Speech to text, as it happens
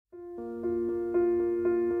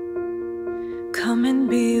Come and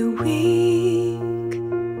be weak,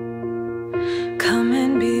 come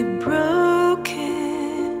and be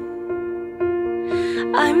broken.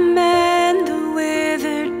 I mend the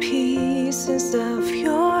withered pieces of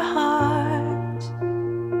your heart.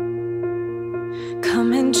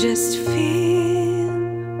 Come and just feel,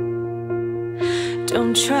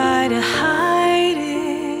 don't try to hide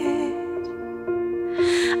it.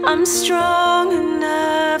 I'm strong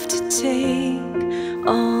enough to take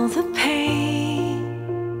all the pain.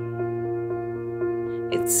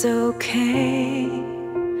 It's okay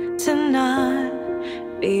to not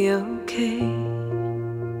be okay.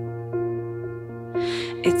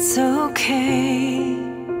 It's okay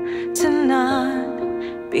to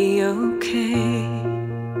not be okay.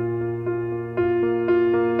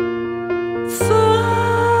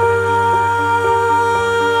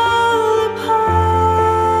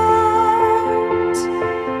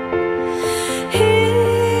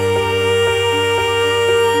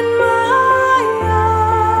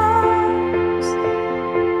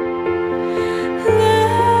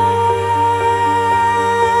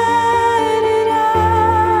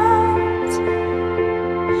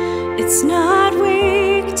 It's not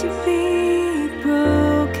weak to be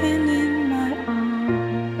broken in my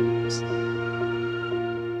arms.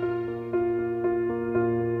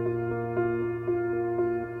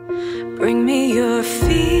 Bring me your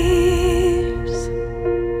fears,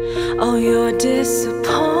 all your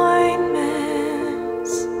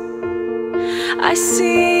disappointments. I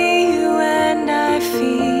see you and I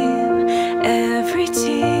feel every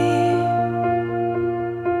tear.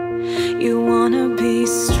 You wanna be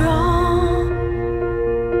strong,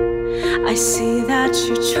 I see that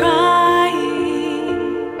you're trying,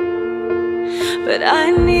 but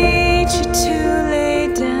I need you to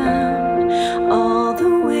lay down all the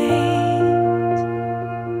weight.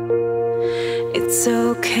 It's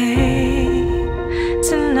okay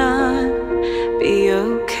to not be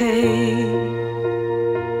okay.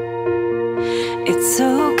 It's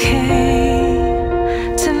okay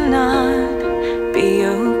to not be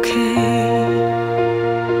okay.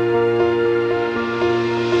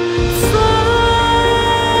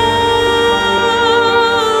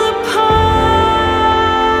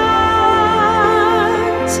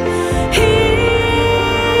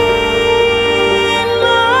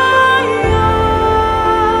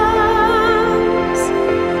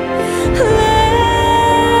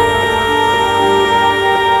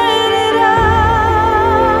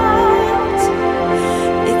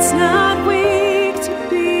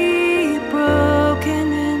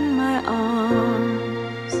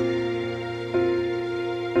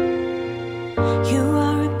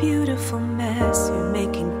 You're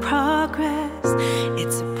making progress,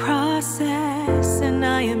 it's a process, and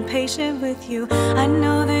I am patient with you. I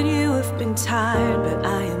know that you have been tired, but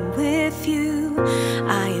I am with you.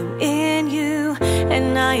 I am in you,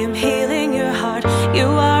 and I am healing your heart. You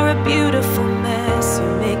are a beautiful mess,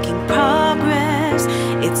 you're making progress,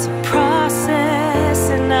 it's a process,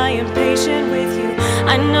 and I am patient with you.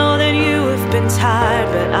 I know that you have been tired,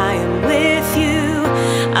 but I am with you.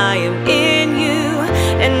 I am in you,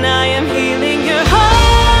 and I am healing your heart.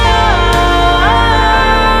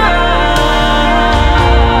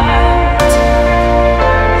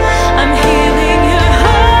 I'm healing your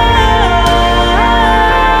heart.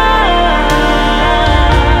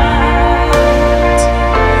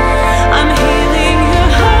 I'm healing your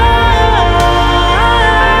heart.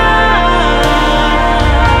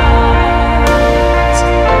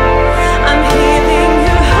 I'm healing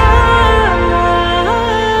your heart.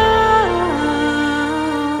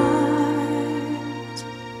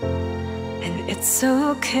 And it's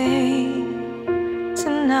okay to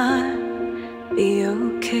not be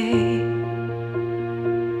okay.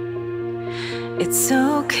 It's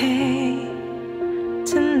okay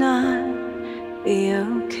to not be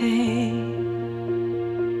okay.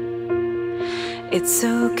 It's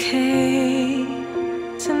okay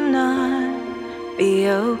to not be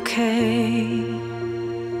okay.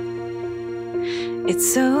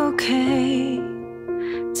 It's okay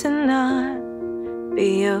to not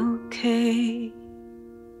be okay.